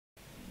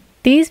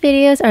These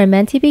videos are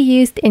meant to be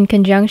used in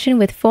conjunction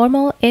with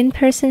formal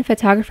in-person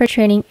photographer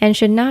training and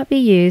should not be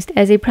used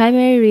as a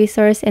primary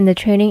resource in the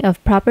training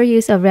of proper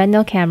use of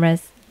retinal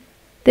cameras.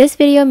 This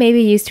video may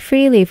be used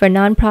freely for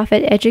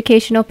nonprofit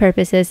educational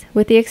purposes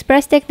with the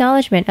expressed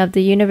acknowledgement of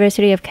the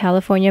University of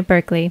California,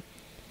 Berkeley.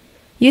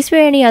 Use for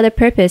any other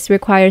purpose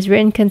requires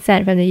written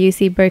consent from the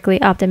UC Berkeley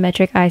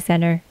Optometric Eye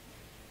Center.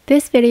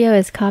 This video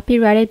is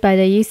copyrighted by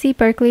the UC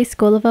Berkeley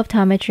School of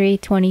Optometry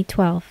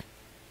 2012.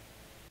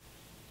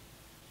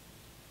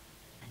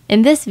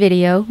 In this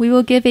video, we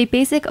will give a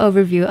basic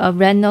overview of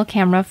retinal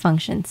camera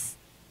functions.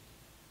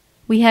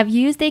 We have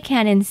used a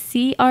Canon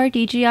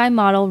CRDGI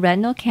model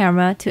retinal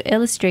camera to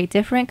illustrate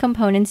different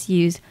components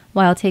used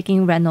while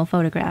taking retinal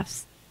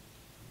photographs.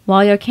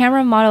 While your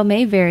camera model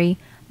may vary,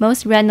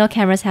 most retinal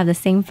cameras have the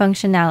same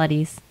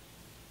functionalities.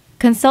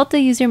 Consult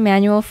the user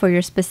manual for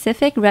your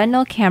specific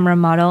retinal camera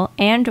model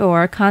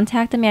and/or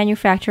contact the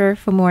manufacturer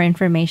for more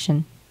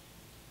information.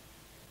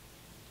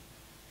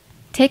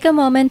 Take a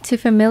moment to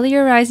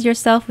familiarize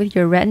yourself with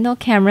your retinal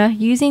camera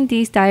using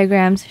these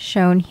diagrams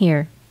shown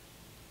here.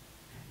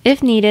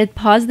 If needed,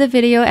 pause the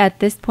video at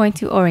this point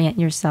to orient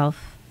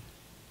yourself.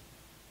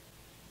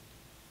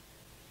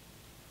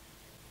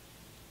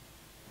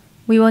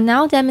 We will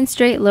now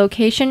demonstrate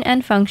location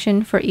and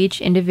function for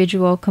each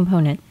individual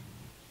component.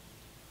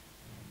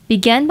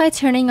 Begin by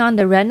turning on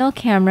the retinal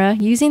camera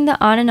using the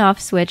on and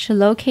off switch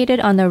located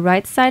on the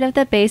right side of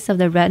the base of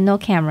the retinal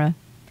camera.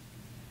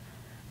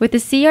 With the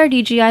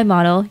CRDGI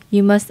model,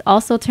 you must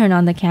also turn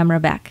on the camera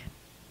back.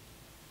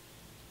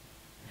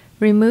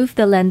 Remove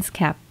the lens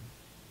cap.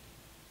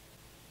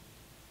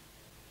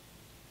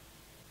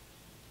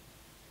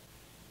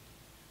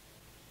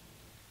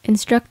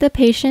 Instruct the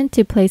patient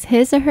to place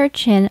his or her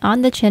chin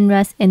on the chin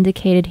rest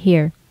indicated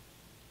here.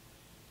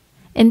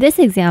 In this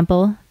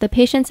example, the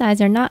patient's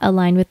eyes are not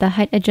aligned with the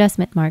height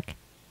adjustment mark.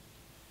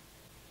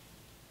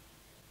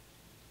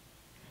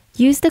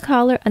 Use the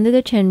collar under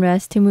the chin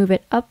rest to move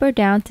it up or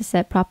down to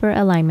set proper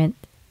alignment.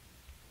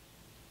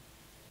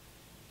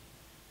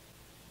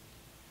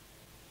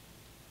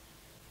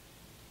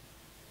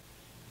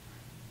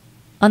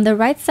 On the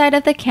right side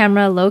of the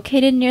camera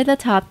located near the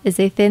top is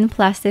a thin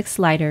plastic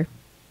slider.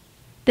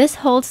 This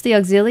holds the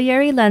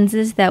auxiliary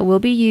lenses that will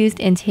be used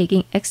in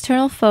taking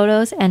external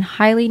photos and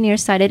highly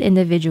nearsighted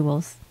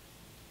individuals.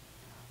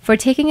 For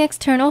taking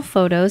external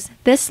photos,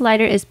 this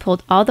slider is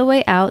pulled all the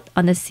way out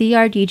on the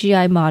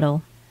CRDGI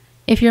model.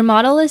 If your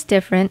model is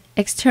different,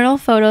 external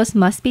photos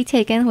must be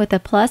taken with the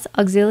plus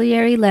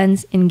auxiliary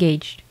lens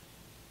engaged.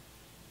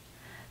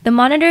 The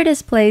monitor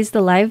displays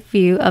the live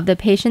view of the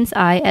patient's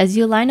eye as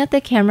you line up the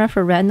camera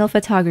for retinal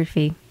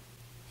photography.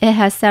 It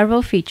has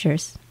several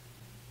features.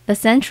 The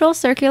central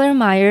circular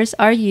mires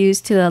are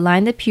used to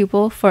align the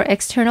pupil for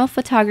external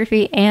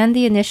photography and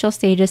the initial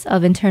stages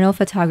of internal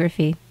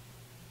photography.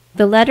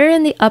 The letter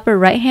in the upper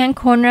right-hand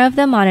corner of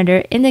the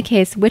monitor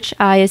indicates which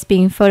eye is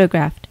being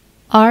photographed.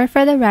 R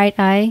for the right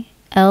eye,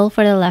 L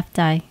for the left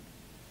eye.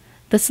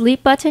 The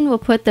sleep button will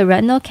put the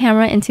retinal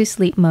camera into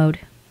sleep mode.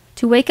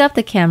 To wake up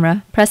the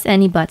camera, press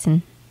any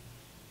button.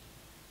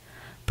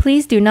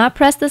 Please do not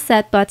press the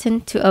set button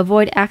to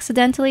avoid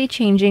accidentally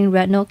changing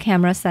retinal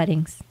camera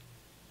settings.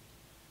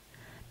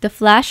 The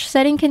flash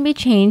setting can be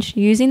changed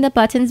using the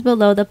buttons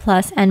below the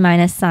plus and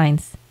minus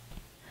signs.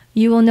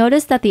 You will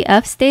notice that the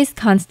F stays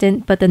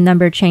constant but the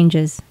number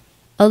changes.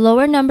 A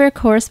lower number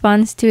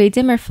corresponds to a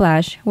dimmer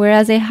flash,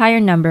 whereas a higher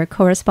number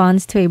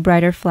corresponds to a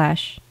brighter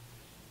flash.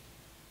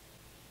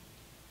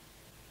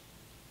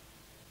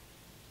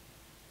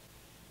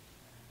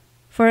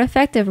 For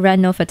effective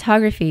retinal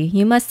photography,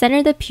 you must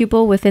center the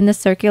pupil within the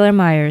circular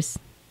mires.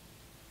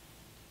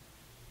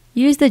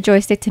 Use the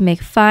joystick to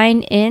make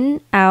fine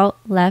in, out,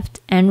 left,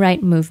 and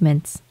right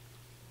movements.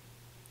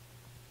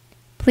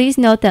 Please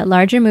note that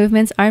larger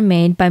movements are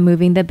made by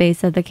moving the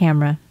base of the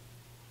camera.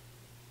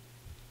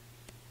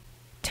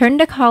 Turn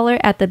the collar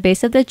at the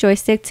base of the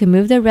joystick to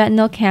move the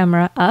retinal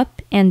camera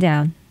up and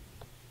down.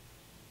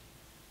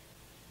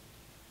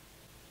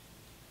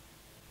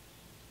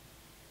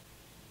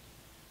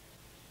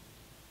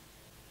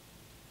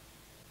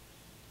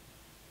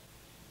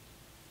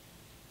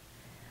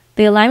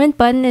 The alignment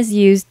button is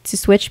used to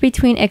switch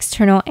between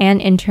external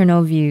and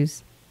internal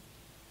views.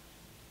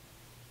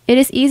 It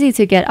is easy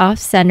to get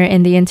off-center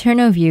in the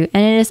internal view,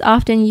 and it is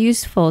often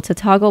useful to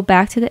toggle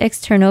back to the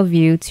external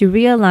view to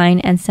realign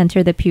and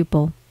center the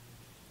pupil.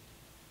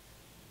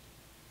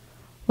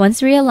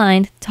 Once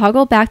realigned,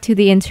 toggle back to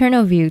the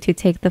internal view to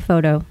take the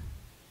photo.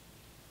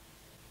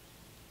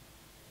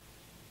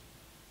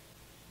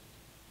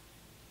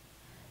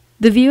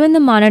 The view in the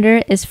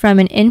monitor is from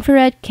an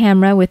infrared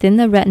camera within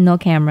the retinal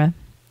camera.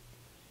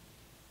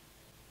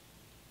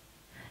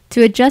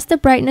 To adjust the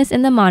brightness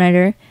in the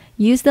monitor,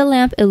 use the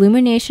lamp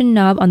illumination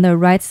knob on the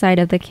right side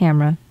of the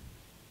camera.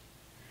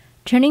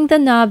 Turning the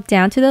knob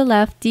down to the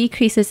left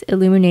decreases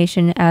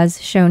illumination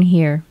as shown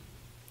here.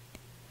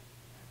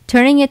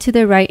 Turning it to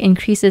the right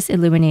increases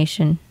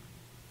illumination.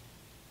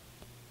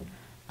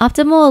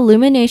 Optimal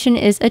illumination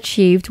is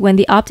achieved when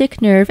the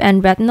optic nerve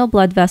and retinal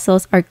blood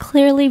vessels are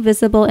clearly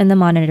visible in the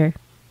monitor.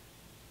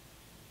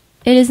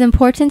 It is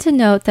important to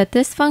note that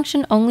this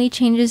function only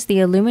changes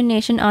the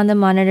illumination on the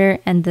monitor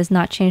and does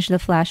not change the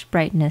flash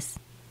brightness.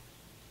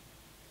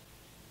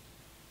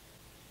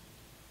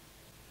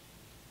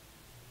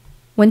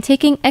 When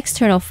taking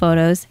external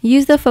photos,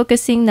 use the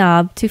focusing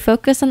knob to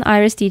focus on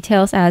iris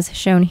details as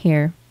shown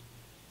here.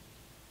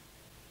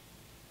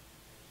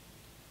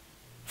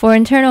 For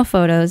internal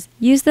photos,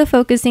 use the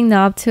focusing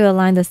knob to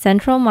align the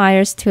central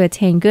mires to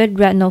attain good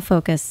retinal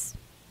focus.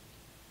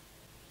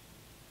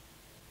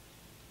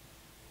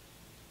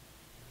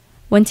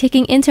 When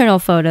taking internal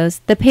photos,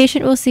 the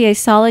patient will see a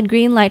solid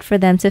green light for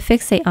them to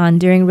fixate on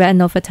during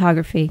retinal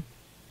photography.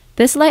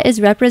 This light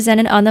is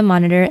represented on the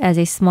monitor as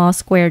a small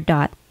square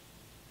dot.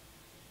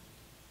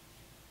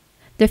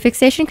 The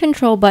fixation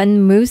control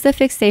button moves the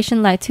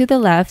fixation light to the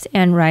left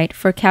and right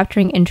for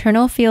capturing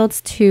internal fields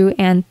 2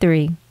 and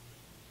 3.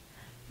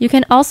 You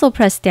can also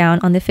press down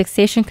on the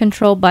fixation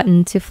control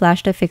button to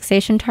flash the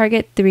fixation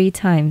target 3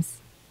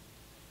 times.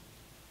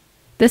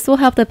 This will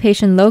help the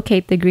patient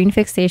locate the green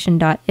fixation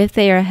dot if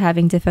they are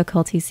having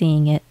difficulty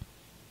seeing it.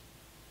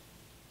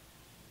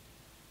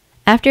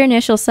 After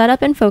initial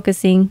setup and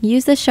focusing,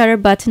 use the shutter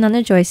button on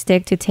the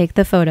joystick to take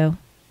the photo.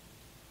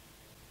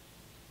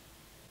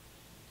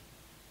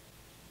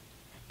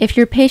 If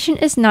your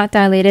patient is not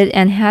dilated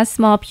and has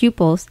small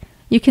pupils,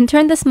 you can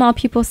turn the small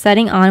pupil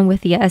setting on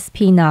with the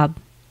SP knob.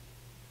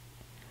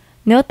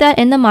 Note that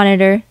in the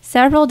monitor,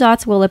 several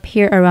dots will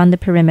appear around the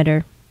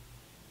perimeter.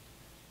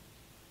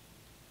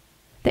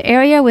 The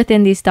area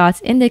within these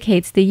dots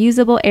indicates the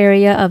usable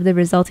area of the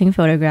resulting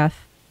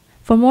photograph.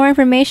 For more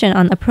information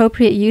on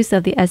appropriate use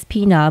of the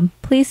SP knob,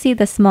 please see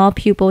the small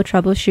pupil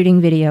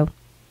troubleshooting video.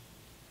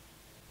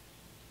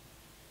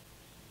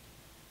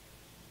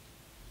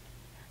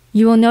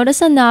 You will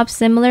notice a knob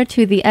similar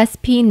to the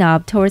SP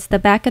knob towards the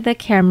back of the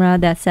camera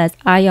that says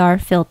IR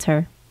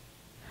filter.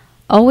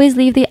 Always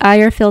leave the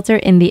IR filter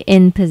in the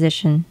in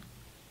position.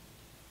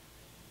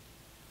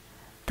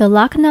 The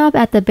lock knob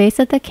at the base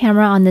of the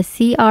camera on the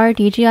CR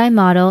DJI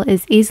model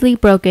is easily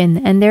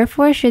broken and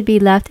therefore should be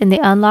left in the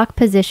unlock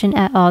position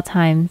at all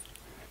times.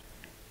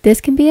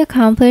 This can be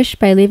accomplished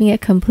by leaving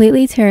it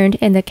completely turned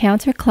in the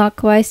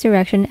counterclockwise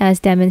direction as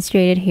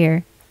demonstrated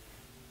here.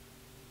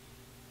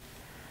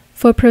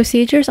 For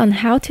procedures on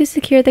how to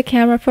secure the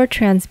camera for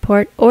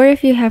transport, or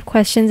if you have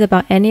questions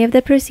about any of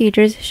the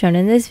procedures shown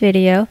in this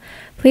video,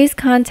 please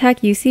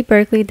contact UC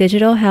Berkeley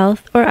Digital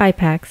Health or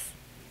IPAX.